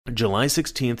July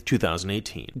 16th,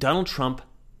 2018. Donald Trump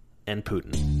and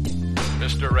Putin.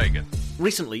 Mr. Reagan.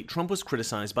 Recently, Trump was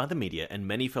criticized by the media and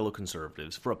many fellow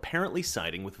conservatives for apparently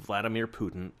siding with Vladimir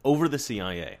Putin over the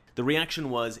CIA. The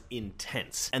reaction was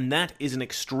intense, and that is an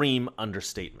extreme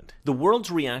understatement. The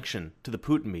world's reaction to the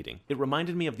Putin meeting, it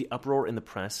reminded me of the uproar in the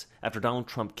press after Donald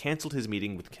Trump canceled his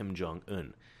meeting with Kim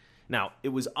Jong-un. Now, it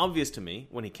was obvious to me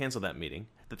when he canceled that meeting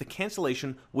that the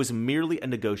cancellation was merely a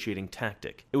negotiating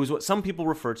tactic. It was what some people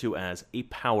refer to as a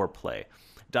power play.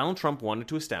 Donald Trump wanted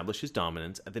to establish his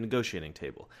dominance at the negotiating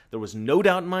table. There was no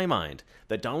doubt in my mind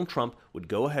that Donald Trump would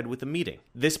go ahead with the meeting.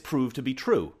 This proved to be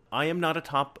true. I am not a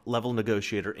top-level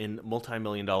negotiator in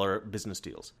multi-million-dollar business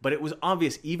deals, but it was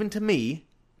obvious even to me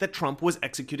that Trump was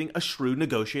executing a shrewd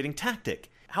negotiating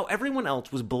tactic. How everyone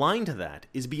else was blind to that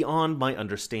is beyond my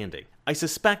understanding. I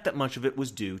suspect that much of it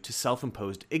was due to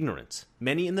self-imposed ignorance.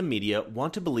 Many in the media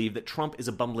want to believe that Trump is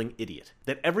a bumbling idiot,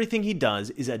 that everything he does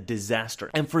is a disaster,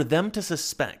 and for them to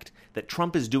suspect that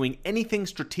Trump is doing anything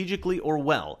strategically or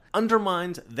well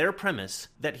undermines their premise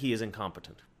that he is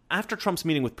incompetent. After Trump's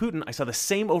meeting with Putin, I saw the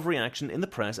same overreaction in the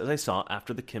press as I saw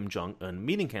after the Kim Jong-un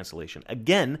meeting cancellation.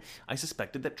 Again, I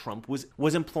suspected that Trump was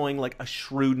employing like a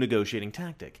shrewd negotiating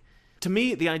tactic. To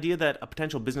me, the idea that a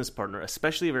potential business partner,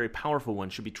 especially a very powerful one,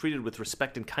 should be treated with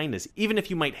respect and kindness, even if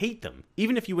you might hate them,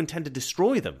 even if you intend to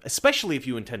destroy them, especially if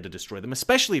you intend to destroy them,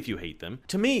 especially if you hate them,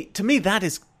 to me that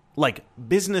is like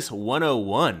business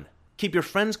 101. Keep your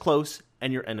friends close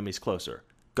and your enemies closer.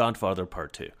 Godfather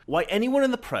Part 2. Why anyone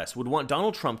in the press would want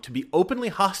Donald Trump to be openly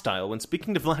hostile when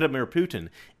speaking to Vladimir Putin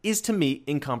is to me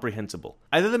incomprehensible.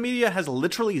 Either the media has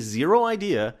literally zero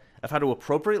idea of how to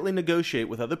appropriately negotiate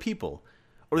with other people,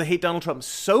 or they hate Donald Trump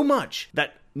so much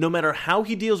that no matter how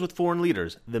he deals with foreign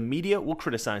leaders, the media will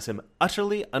criticize him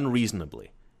utterly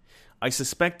unreasonably. I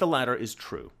suspect the latter is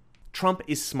true. Trump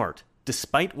is smart,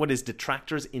 despite what his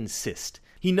detractors insist.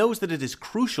 He knows that it is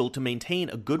crucial to maintain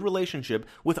a good relationship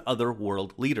with other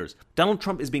world leaders. Donald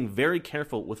Trump is being very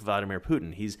careful with Vladimir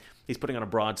Putin. He's putting on a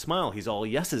broad smile. He's all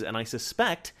yeses, and I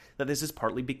suspect that this is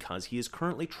partly because he is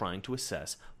currently trying to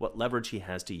assess what leverage he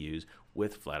has to use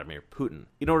with Vladimir Putin.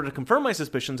 In order to confirm my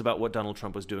suspicions about what Donald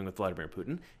Trump was doing with Vladimir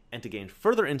Putin, and to gain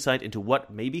further insight into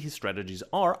what maybe his strategies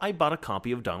are, I bought a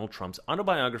copy of Donald Trump's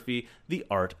autobiography, The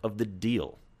Art of the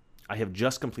Deal. I have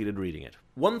just completed reading it.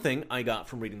 One thing I got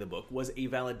from reading the book was a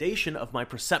validation of my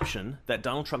perception that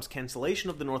Donald Trump's cancellation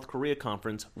of the North Korea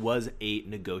conference was a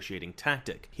negotiating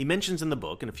tactic. He mentions in the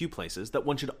book, in a few places, that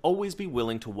one should always be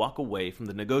willing to walk away from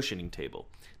the negotiating table,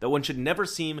 that one should never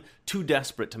seem too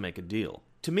desperate to make a deal.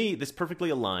 To me, this perfectly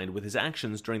aligned with his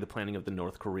actions during the planning of the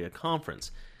North Korea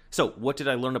conference. So, what did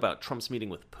I learn about Trump's meeting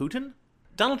with Putin?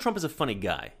 Donald Trump is a funny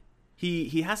guy.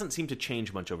 He hasn't seemed to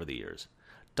change much over the years.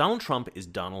 Donald Trump is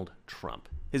Donald Trump.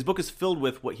 His book is filled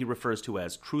with what he refers to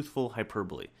as truthful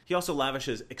hyperbole. He also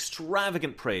lavishes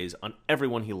extravagant praise on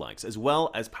everyone he likes, as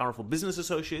well as powerful business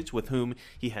associates with whom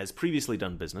he has previously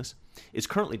done business, is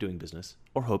currently doing business,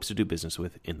 or hopes to do business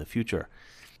with in the future.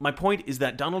 My point is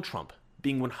that Donald Trump,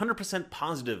 being 100%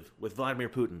 positive with Vladimir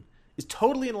Putin, is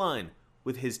totally in line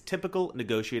with his typical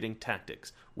negotiating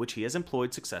tactics, which he has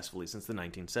employed successfully since the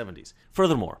 1970s.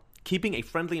 Furthermore, keeping a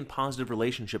friendly and positive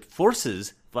relationship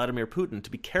forces Vladimir Putin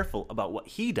to be careful about what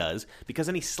he does, because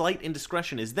any slight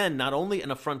indiscretion is then not only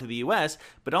an affront to the US,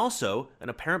 but also an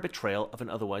apparent betrayal of an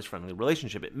otherwise friendly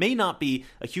relationship. It may not be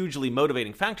a hugely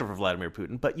motivating factor for Vladimir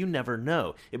Putin, but you never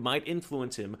know. It might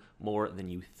influence him more than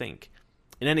you think.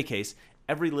 In any case,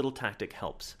 every little tactic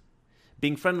helps.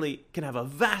 Being friendly can have a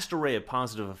vast array of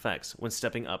positive effects when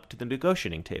stepping up to the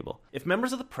negotiating table. If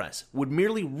members of the press would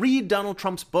merely read Donald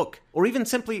Trump's book, or even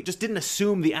simply just didn't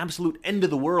assume the absolute end of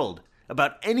the world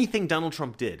about anything Donald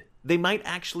Trump did, they might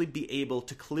actually be able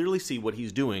to clearly see what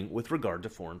he's doing with regard to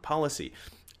foreign policy.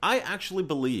 I actually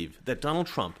believe that Donald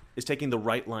Trump is taking the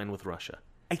right line with Russia.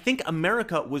 I think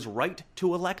America was right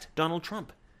to elect Donald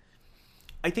Trump.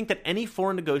 I think that any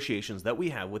foreign negotiations that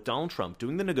we have with Donald Trump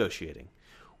doing the negotiating,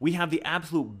 we have the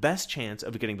absolute best chance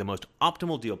of getting the most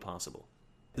optimal deal possible.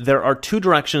 There are two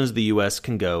directions the U.S.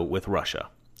 can go with Russia.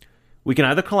 We can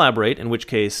either collaborate, in which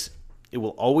case it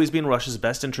will always be in Russia's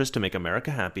best interest to make America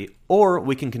happy, or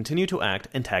we can continue to act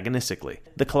antagonistically.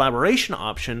 The collaboration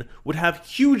option would have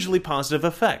hugely positive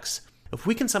effects. If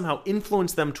we can somehow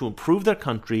influence them to improve their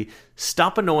country,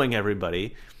 stop annoying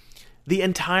everybody, the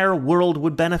entire world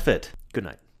would benefit. Good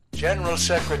night. General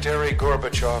Secretary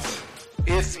Gorbachev,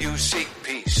 if you seek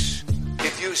peace,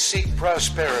 if you seek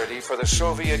prosperity for the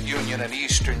Soviet Union and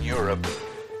Eastern Europe,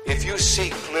 if you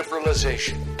seek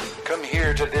liberalization, come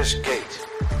here to this gate.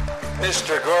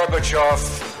 Mr.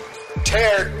 Gorbachev,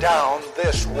 tear down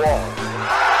this wall.